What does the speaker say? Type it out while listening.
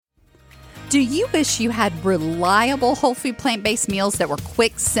Do you wish you had reliable whole food plant-based meals that were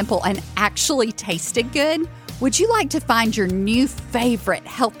quick, simple, and actually tasted good? Would you like to find your new favorite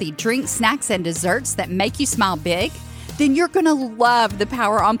healthy drinks, snacks, and desserts that make you smile big? Then you're going to love the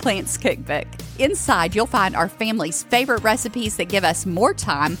Power on Plants cookbook. Inside, you'll find our family's favorite recipes that give us more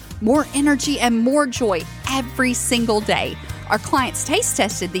time, more energy, and more joy every single day. Our clients taste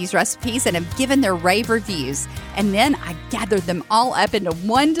tested these recipes and have given their rave reviews. And then I gathered them all up into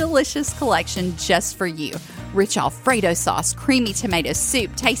one delicious collection just for you. Rich Alfredo sauce, creamy tomato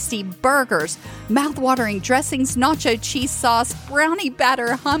soup, tasty burgers, mouth-watering dressings, nacho cheese sauce, brownie batter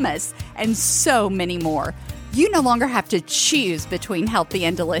hummus, and so many more. You no longer have to choose between healthy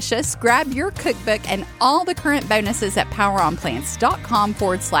and delicious. Grab your cookbook and all the current bonuses at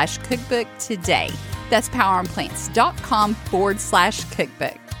poweronplants.com/cookbook today. That's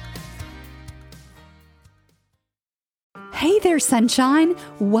poweronplants.com/cookbook. Hey there, sunshine.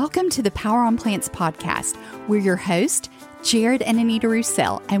 Welcome to the Power on Plants podcast. We're your host, Jared and Anita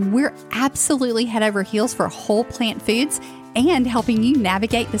Roussel, and we're absolutely head over heels for whole plant foods and helping you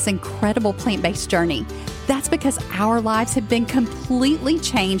navigate this incredible plant-based journey. That's because our lives have been completely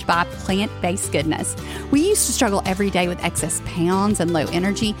changed by plant-based goodness. We used to struggle every day with excess pounds and low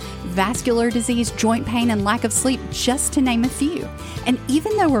energy, vascular disease, joint pain, and lack of sleep, just to name a few. And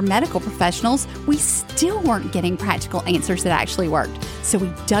even though we're medical professionals, we still weren't getting practical answers that actually worked. So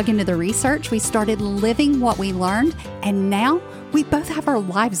we dug into the research, we started living what we learned, and now we both have our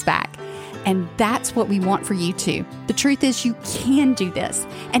lives back. And that's what we want for you too. The truth is you can do this,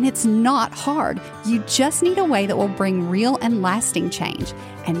 and it's not hard. You just need a way that will bring real and lasting change.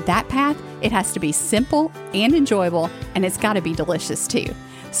 And that path, it has to be simple and enjoyable, and it's got to be delicious too.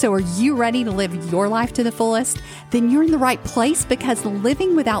 So are you ready to live your life to the fullest? Then you're in the right place, because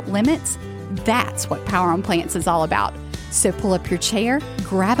living without limits, that's what Power on Plants is all about. So pull up your chair,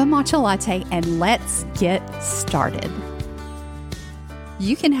 grab a matcha latte, and let's get started.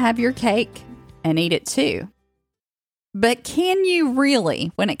 You can have your cake and eat it too. But can you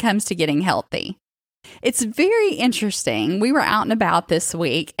really when it comes to getting healthy? It's very interesting. We were out and about this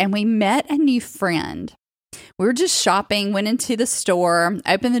week and we met a new friend. We were just shopping, went into the store,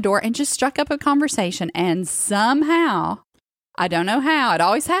 opened the door, and just struck up a conversation. And somehow, I don't know how, it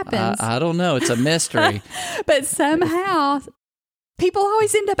always happens. I don't know. It's a mystery. But somehow, people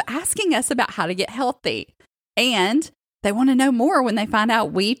always end up asking us about how to get healthy. And they want to know more when they find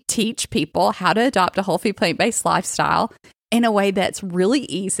out we teach people how to adopt a whole food plant-based lifestyle in a way that's really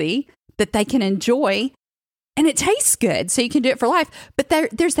easy, that they can enjoy, and it tastes good, so you can do it for life. But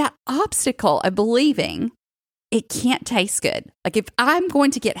there's that obstacle of believing it can't taste good. Like, if I'm going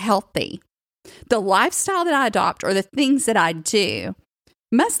to get healthy, the lifestyle that I adopt or the things that I do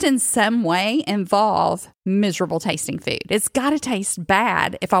must in some way involve miserable tasting food. It's got to taste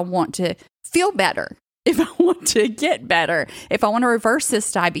bad if I want to feel better. If I want to get better, if I want to reverse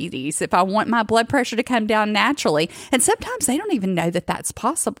this diabetes, if I want my blood pressure to come down naturally. And sometimes they don't even know that that's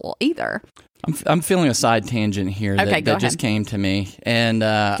possible either. I'm feeling a side tangent here that just came to me. And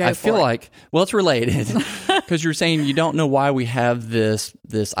I feel like, well, it's related because you're saying you don't know why we have this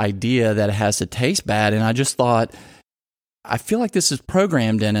idea that it has to taste bad. And I just thought, I feel like this is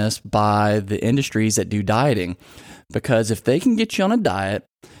programmed in us by the industries that do dieting, because if they can get you on a diet,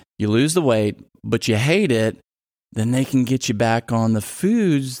 you lose the weight, but you hate it, then they can get you back on the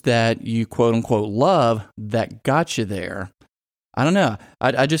foods that you quote unquote love that got you there. I don't know.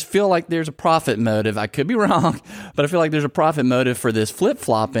 I just feel like there's a profit motive. I could be wrong, but I feel like there's a profit motive for this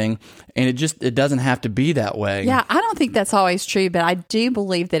flip-flopping, and it doesn't have to be that way. Yeah, I don't think that's always true, but I do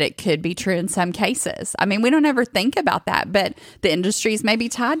believe that it could be true in some cases. I mean, we don't ever think about that, but the industries may be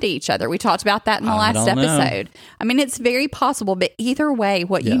tied to each other. We talked about that in the last episode. I mean, it's very possible, but either way,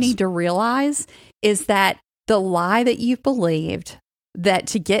 what you need to realize is that the lie that you've believed that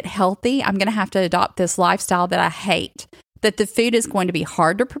to get healthy, I'm going to have to adopt this lifestyle that I hate, that the food is going to be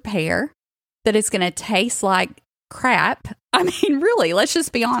hard to prepare, that it's going to taste like crap. I mean, really, let's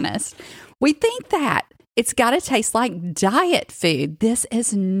just be honest. We think that it's got to taste like diet food. This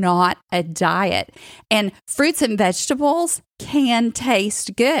is not a diet. And fruits and vegetables can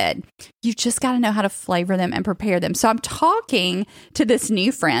taste good. You've just got to know how to flavor them and prepare them. So I'm talking to this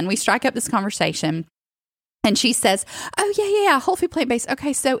new friend. We strike up this conversation and she says, oh, yeah, whole food plant-based.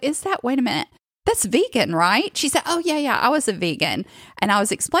 Okay, so is that, wait a minute, that's vegan, right? She said, oh, yeah, I was a vegan. And I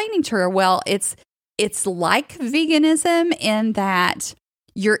was explaining to her, well, it's like veganism in that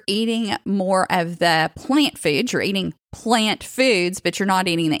you're eating more of the plant foods. You're eating plant foods, but you're not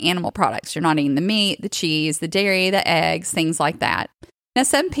eating the animal products. You're not eating the meat, the cheese, the dairy, the eggs, things like that. Now,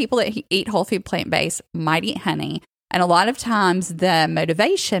 some people that eat whole food plant-based might eat honey. And a lot of times the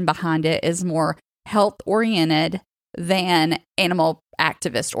motivation behind it is more health-oriented than animal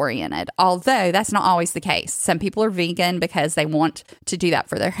activist-oriented, although that's not always the case. Some people are vegan because they want to do that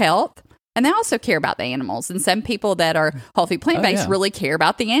for their health, and they also care about the animals. And some people that are whole food plant-based really care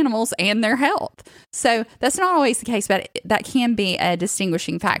about the animals and their health. So that's not always the case, but that can be a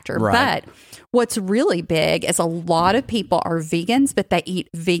distinguishing factor. Right. But what's really big is a lot of people are vegans, but they eat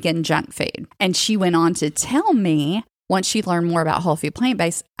vegan junk food. And she went on to tell me, once she learned more about whole food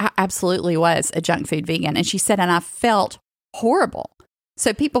plant-based, I absolutely was a junk food vegan. And she said, and I felt horrible.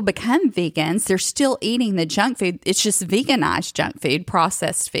 So people become vegans. They're still eating the junk food. It's just veganized junk food,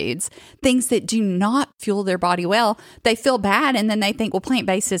 processed foods, things that do not fuel their body well. They feel bad, and then they think, well,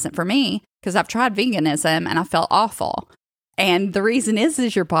 plant-based isn't for me because I've tried veganism and I felt awful. And the reason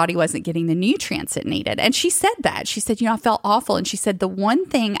is your body wasn't getting the nutrients it needed. And she said that. She said, I felt awful. And she said, the one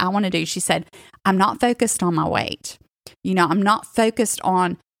thing I want to do, she said, I'm not focused on my weight. I'm not focused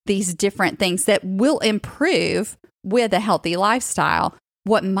on these different things that will improve with a healthy lifestyle.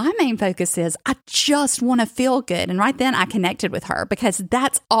 What my main focus is, I just want to feel good. And right then I connected with her because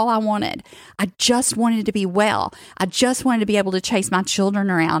that's all I wanted. I just wanted to be well. I just wanted to be able to chase my children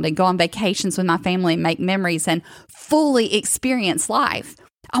around and go on vacations with my family and make memories and fully experience life.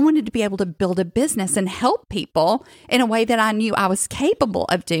 I wanted to be able to build a business and help people in a way that I knew I was capable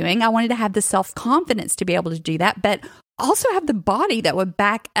of doing. I wanted to have the self-confidence to be able to do that, but also have the body that would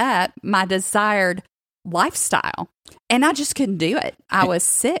back up my desired lifestyle. And I just couldn't do it. I was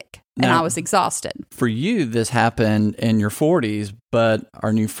sick and I was exhausted. For you, this happened in your 40s, but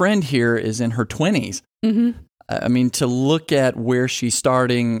our new friend here is in her 20s. Mm-hmm. I mean, to look at where she's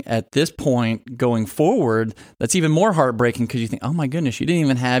starting at this point going forward, that's even more heartbreaking because you think, oh my goodness, you didn't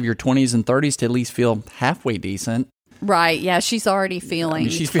even have your 20s and 30s to at least feel halfway decent. Right. Yeah. She's already feeling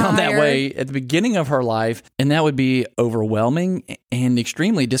she's feeling that way at the beginning of her life, and that would be overwhelming and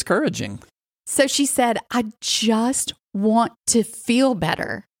extremely discouraging. So she said, I just want to feel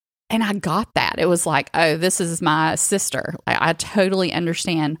better. And I got that. It was like, oh, this is my sister. I totally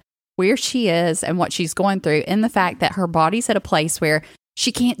understand where she is and what she's going through, and the fact that her body's at a place where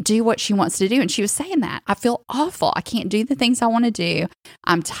she can't do what she wants to do. And she was saying that, I feel awful. I can't do the things I want to do.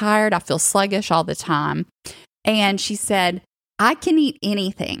 I'm tired. I feel sluggish all the time. And she said, I can eat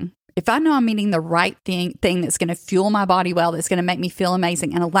anything. If I know I'm eating the right thing that's going to fuel my body well, that's going to make me feel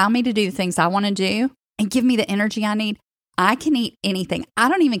amazing and allow me to do the things I want to do and give me the energy I need, I can eat anything. I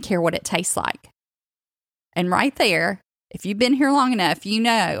don't even care what it tastes like. And right there, if you've been here long enough, you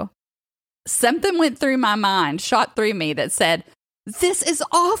know, something went through my mind, shot through me that said, this is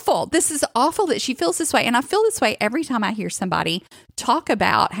awful. This is awful that she feels this way. And I feel this way every time I hear somebody talk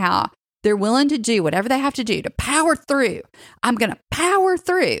about how they're willing to do whatever they have to do to power through. I'm going to power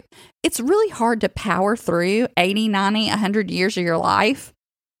through. It's really hard to power through 80, 90, 100 years of your life.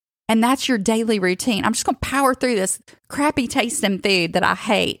 And that's your daily routine. I'm just going to power through this crappy tasting food that I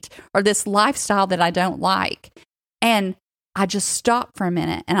hate or this lifestyle that I don't like. And I just stopped for a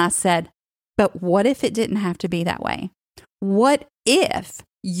minute and I said, but what if it didn't have to be that way? What if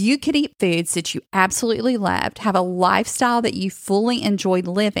you could eat foods that you absolutely loved, have a lifestyle that you fully enjoyed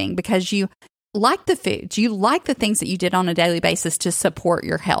living because you like the foods, you like the things that you did on a daily basis to support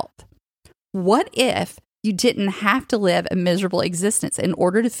your health? What if you didn't have to live a miserable existence in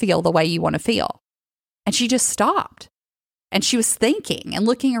order to feel the way you want to feel? And she just stopped. And she was thinking and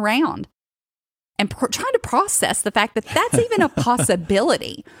looking around and trying to process the fact that that's even a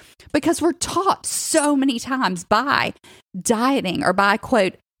possibility, because we're taught so many times by dieting or by,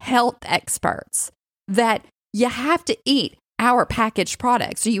 quote, health experts that you have to eat our packaged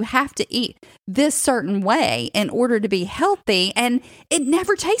products, or you have to eat this certain way in order to be healthy. And it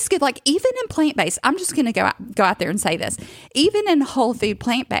never tastes good. Like even in plant-based, I'm just going to go out there and say this, even in whole food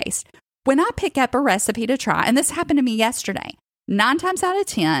plant-based, when I pick up a recipe to try, and this happened to me yesterday, 9 times out of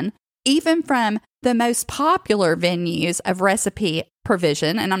 10, even from the most popular venues of recipe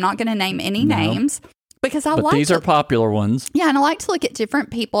provision, and I'm not going to name any names because but these are popular ones. Yeah, and I like to look at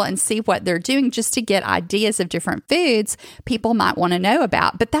different people and see what they're doing just to get ideas of different foods people might want to know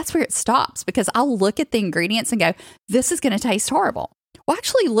about. But that's where it stops, because I'll look at the ingredients and go, this is going to taste horrible. Well, I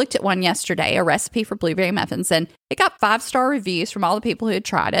actually looked at one yesterday, a recipe for blueberry muffins, and it got 5-star reviews from all the people who had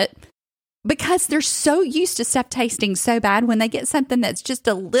tried it, because they're so used to stuff tasting so bad. When they get something that's just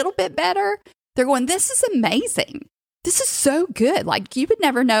a little bit better, they're going, this is amazing. This is so good. Like, you would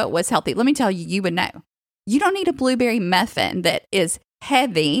never know it was healthy. Let me tell you, you would know. You don't need a blueberry muffin that is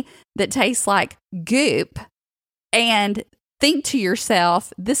heavy, that tastes like goop, and think to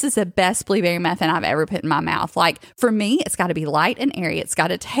yourself, this is the best blueberry muffin I've ever put in my mouth. Like, for me, it's got to be light and airy. It's got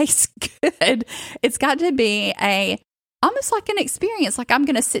to taste good. It's got to be almost like an experience. Like, I'm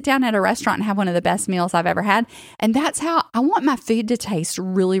going to sit down at a restaurant and have one of the best meals I've ever had. And that's how I want my food to taste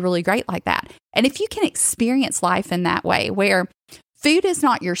really, really great like that. And if you can experience life in that way, where food is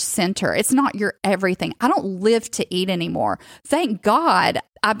not your center, it's not your everything. I don't live to eat anymore. Thank God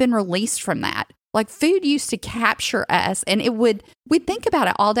I've been released from that. Like, food used to capture us, and we'd think about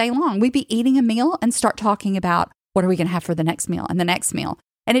it all day long. We'd be eating a meal and start talking about, what are we going to have for the next meal and the next meal?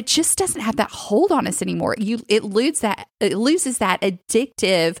 And it just doesn't have that hold on us anymore. It loses that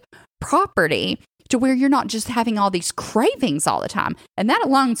addictive property to where you're not just having all these cravings all the time. And that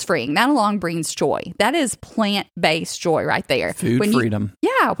alone's freeing. That alone brings joy. That is plant-based joy right there. Food freedom.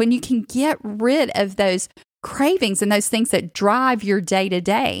 When you can get rid of those cravings and those things that drive your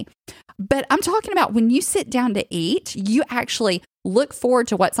day-to-day. But I'm talking about when you sit down to eat, you actually look forward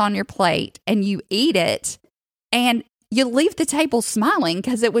to what's on your plate and you eat it, and you leave the table smiling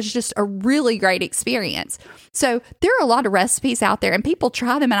because it was just a really great experience. So there are a lot of recipes out there, and people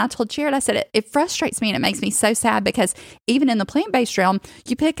try them. And I told Jared, I said, it frustrates me and it makes me so sad, because even in the plant-based realm,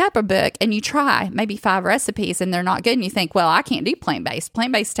 you pick up a book and you try maybe 5 recipes and they're not good. And you think, well, I can't do plant-based.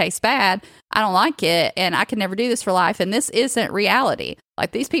 Plant-based tastes bad. I don't like it. And I can never do this for life. And this isn't reality.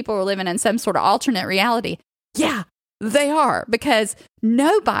 Like, these people are living in some sort of alternate reality. Yeah, they are, because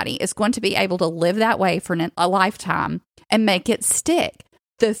nobody is going to be able to live that way for a lifetime and make it stick.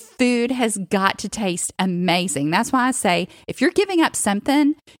 The food has got to taste amazing. That's why I say, if you're giving up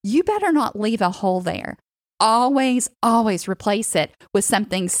something, you better not leave a hole there. Always, always replace it with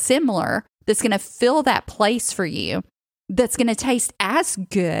something similar that's going to fill that place for you, that's going to taste as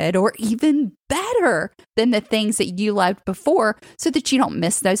good or even better than the things that you loved before, so that you don't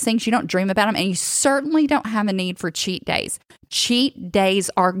miss those things, you don't dream about them, and you certainly don't have a need for cheat days. Cheat days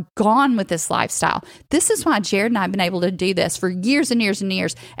are gone with this lifestyle. This is why Jared and I have been able to do this for years and years and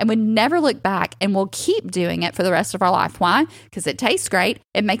years, and we never look back, and we'll keep doing it for the rest of our life. Why? Because it tastes great.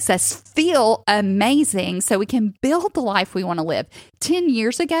 It makes us feel amazing, so we can build the life we want to live. 10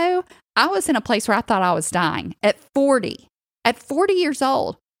 years ago, I was in a place where I thought I was dying at 40 years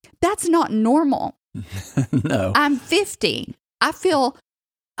old. That's not normal. No. I'm 50. I feel,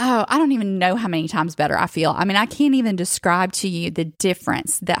 I don't even know how many times better I feel. I mean, I can't even describe to you the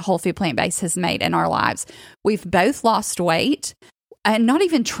difference that Whole Food Plant-Based has made in our lives. We've both lost weight, and not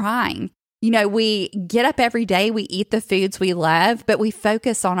even trying. You know, we get up every day, we eat the foods we love, but we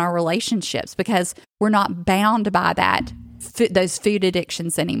focus on our relationships because we're not bound by those food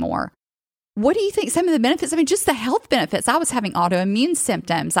addictions anymore. What do you think some of the benefits? I mean, just the health benefits. I was having autoimmune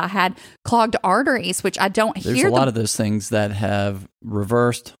symptoms. I had clogged arteries, which I don't hear. There's a lot of those things that have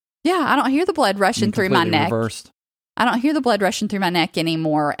reversed. Yeah, I don't hear the blood rushing through my neck. Reversed. I don't hear the blood rushing through my neck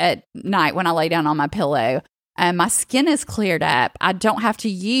anymore at night when I lay down on my pillow. My skin is cleared up. I don't have to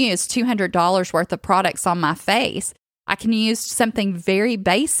use $200 worth of products on my face. I can use something very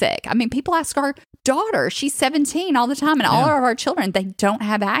basic. I mean, people ask our daughter, she's 17 all the time, and all of our children, they don't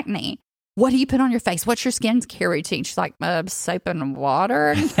have acne. What do you put on your face? What's your skincare routine? She's like, soap and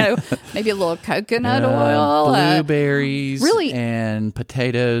water, maybe a little coconut oil. Blueberries really, and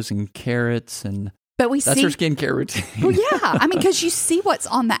potatoes and carrots. That's her skincare routine. Well, yeah. I mean, because you see what's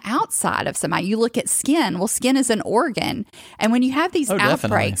on the outside of somebody. You look at skin. Well, skin is an organ. And when you have these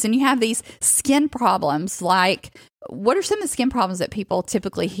outbreaks and you have these skin problems, like, what are some of the skin problems that people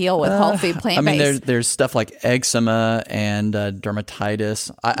typically heal with whole food plant-based? I mean, there's stuff like eczema and dermatitis.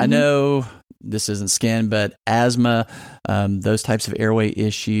 I know this isn't skin, but asthma, those types of airway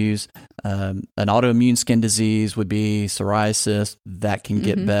issues. An autoimmune skin disease would be psoriasis. That can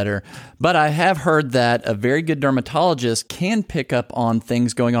get better. But I have heard that a very good dermatologist can pick up on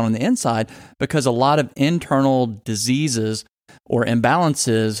things going on the inside, because a lot of internal diseases or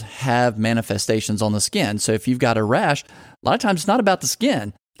imbalances have manifestations on the skin. So if you've got a rash, a lot of times it's not about the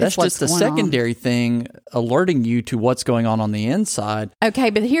skin. That's just a secondary thing alerting you to what's going on the inside. Okay,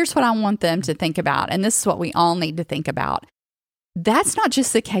 but here's what I want them to think about, and this is what we all need to think about. That's not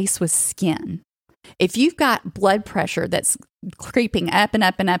just the case with skin. If you've got blood pressure that's creeping up and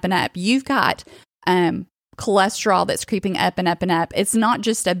up and up and up, you've got cholesterol that's creeping up and up and up, it's not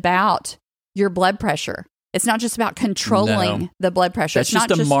just about your blood pressure. It's not just about controlling the blood pressure. That's just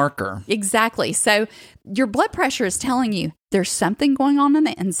a marker. Exactly. So your blood pressure is telling you there's something going on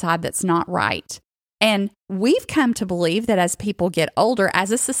the inside that's not right. And we've come to believe that as people get older,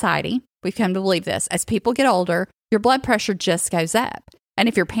 as a society, we've come to believe this. As people get older, your blood pressure just goes up. And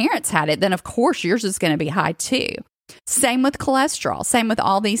if your parents had it, then of course yours is going to be high too. Same with cholesterol. Same with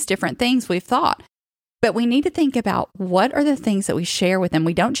all these different things we've thought. But we need to think about what are the things that we share with them.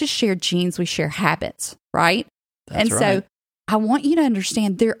 We don't just share genes, we share habits, right? That's right. So I want you to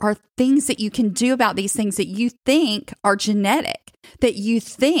understand there are things that you can do about these things that you think are genetic, that you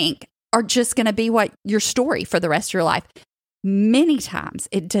think are just going to be what your story for the rest of your life. Many times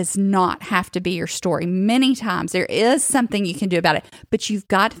it does not have to be your story. Many times there is something you can do about it, but you've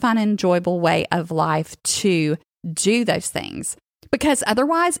got to find an enjoyable way of life to do those things, because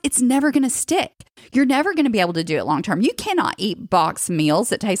otherwise it's never going to stick. You're never going to be able to do it long term. You cannot eat boxed meals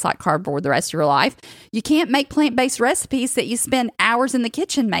that taste like cardboard the rest of your life. You can't make plant-based recipes that you spend hours in the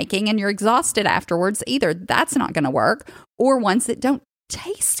kitchen making and you're exhausted afterwards either. That's not going to work. Or ones that don't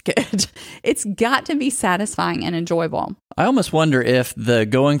taste good. It's got to be satisfying and enjoyable. I almost wonder if the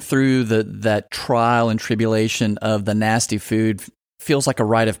going through that trial and tribulation of the nasty food feels like a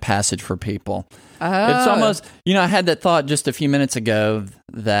rite of passage for people. It's almost, I had that thought just a few minutes ago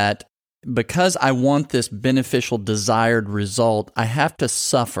that because I want this beneficial desired result, I have to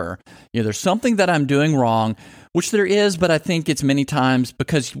suffer. There's something that I'm doing wrong, which there is, but I think it's many times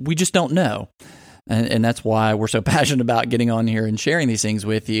because we just don't know. And that's why we're so passionate about getting on here and sharing these things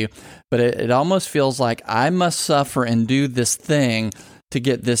with you. But it almost feels like I must suffer and do this thing to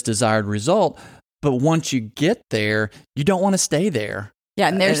get this desired result. But once you get there, you don't want to stay there. Yeah,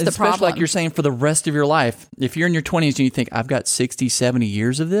 and there's the problem. Especially like you're saying for the rest of your life. If you're in your 20s and you think, I've got 60, 70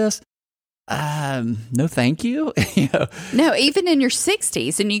 years of this, no thank you. No, even in your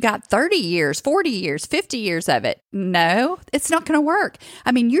 60s and you got 30 years, 40 years, 50 years of it. No, it's not going to work.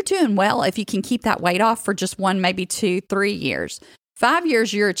 I mean, you're doing well if you can keep that weight off for just 1, maybe 2, 3 years. 5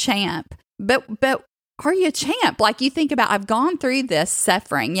 years, you're a champ. But are you a champ? Like you think about, I've gone through this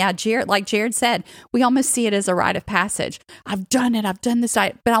suffering. Yeah, like Jared said, we almost see it as a rite of passage. I've done it. I've done this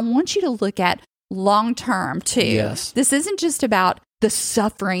diet. But I want you to look at long term too. Yes. This isn't just about the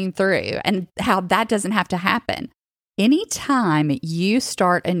suffering through and how that doesn't have to happen. Anytime you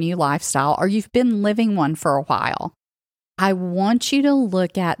start a new lifestyle or you've been living one for a while, I want you to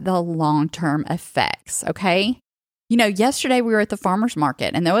look at the long-term effects, okay? Yesterday we were at the farmer's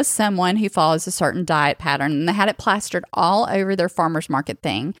market and there was someone who follows a certain diet pattern and they had it plastered all over their farmer's market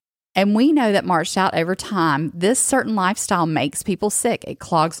thing. And we know that marched out over time, this certain lifestyle makes people sick. It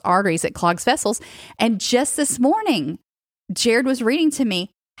clogs arteries, it clogs vessels. And just this morning, Jared was reading to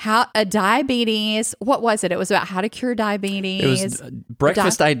me how a diabetes, what was it? It was about how to cure diabetes. It was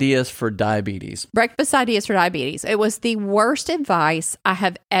breakfast ideas for diabetes. Breakfast ideas for diabetes. It was the worst advice I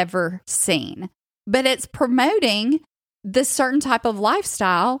have ever seen. But it's promoting this certain type of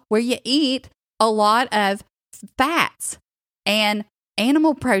lifestyle where you eat a lot of fats and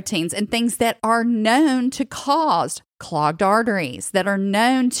animal proteins and things that are known to cause clogged arteries, that are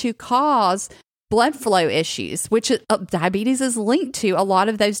known to cause blood flow issues, which diabetes is linked to a lot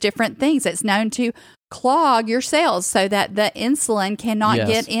of those different things. It's known to clog your cells so that the insulin cannot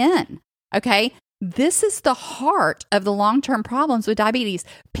get in. Okay. This is the heart of the long-term problems with diabetes.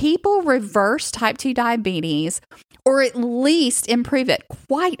 People reverse type 2 diabetes or at least improve it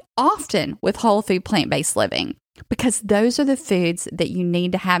quite often with whole food plant-based living because those are the foods that you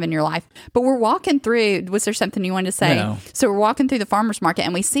need to have in your life. But we're walking through, was there something you wanted to say? No. So we're walking through the farmer's market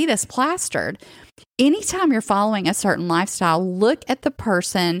and we see this plastered. Anytime you're following a certain lifestyle, look at the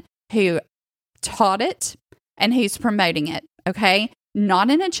person who taught it and who's promoting it, okay? Not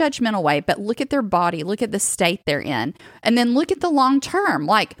in a judgmental way, but look at their body, look at the state they're in, and then look at the long term.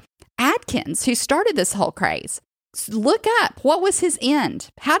 Like Atkins, who started this whole craze, look up, what was his end?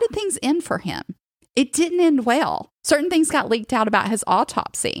 How did things end for him? It didn't end well. Certain things got leaked out about his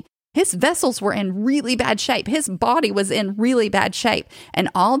autopsy. His vessels were in really bad shape. His body was in really bad shape. And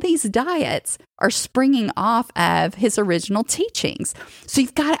all these diets are springing off of his original teachings. So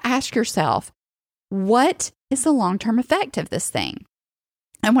you've got to ask yourself, what is the long-term effect of this thing?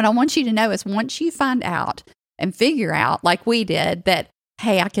 And what I want you to know is once you find out and figure out, like we did, that,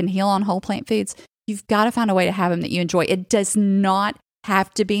 hey, I can heal on whole plant foods, you've got to find a way to have them that you enjoy. It does not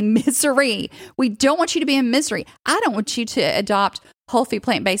have to be misery. We don't want you to be in misery. I don't want you to adopt whole food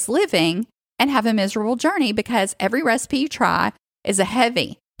plant-based living and have a miserable journey because every recipe you try is a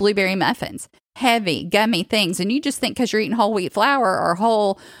heavy blueberry muffins, heavy gummy things. And you just think because you're eating whole wheat flour or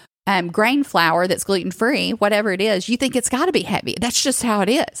whole grain flour that's gluten-free, whatever it is, you think it's got to be heavy. That's just how it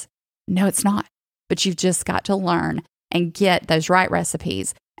is. No, it's not. But you've just got to learn and get those right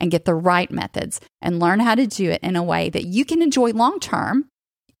recipes and get the right methods and learn how to do it in a way that you can enjoy long-term,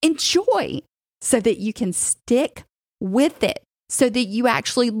 enjoy so that you can stick with it, so that you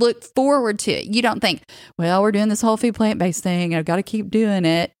actually look forward to it. You don't think, well, we're doing this whole food plant-based thing and I've got to keep doing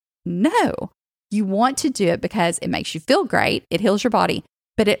it. No, you want to do it because it makes you feel great. It heals your body.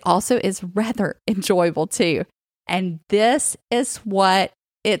 but it also is rather enjoyable too. And this is what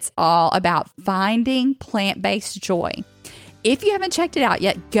it's all about, finding plant-based joy. If you haven't checked it out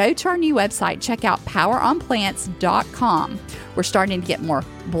yet, go to our new website. Check out poweronplants.com. We're starting to get more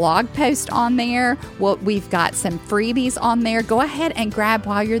blog posts on there. We've got some freebies on there. Go ahead and grab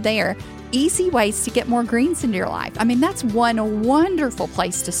while you're there. Easy ways to get more greens into your life. I mean, that's one wonderful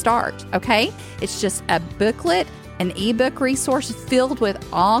place to start, okay? It's just a booklet, an ebook resource filled with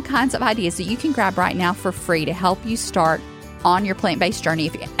all kinds of ideas that you can grab right now for free to help you start on your plant-based journey.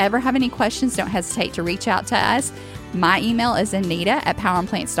 If you ever have any questions, don't hesitate to reach out to us. My email is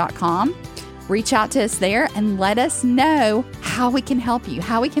Anita@poweronplants.com. Reach out to us there and let us know how we can help you,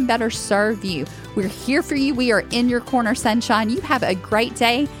 how we can better serve you. We're here for you. We are in your corner, sunshine. You have a great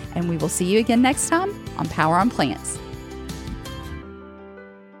day, and we will see you again next time on Power on Plants.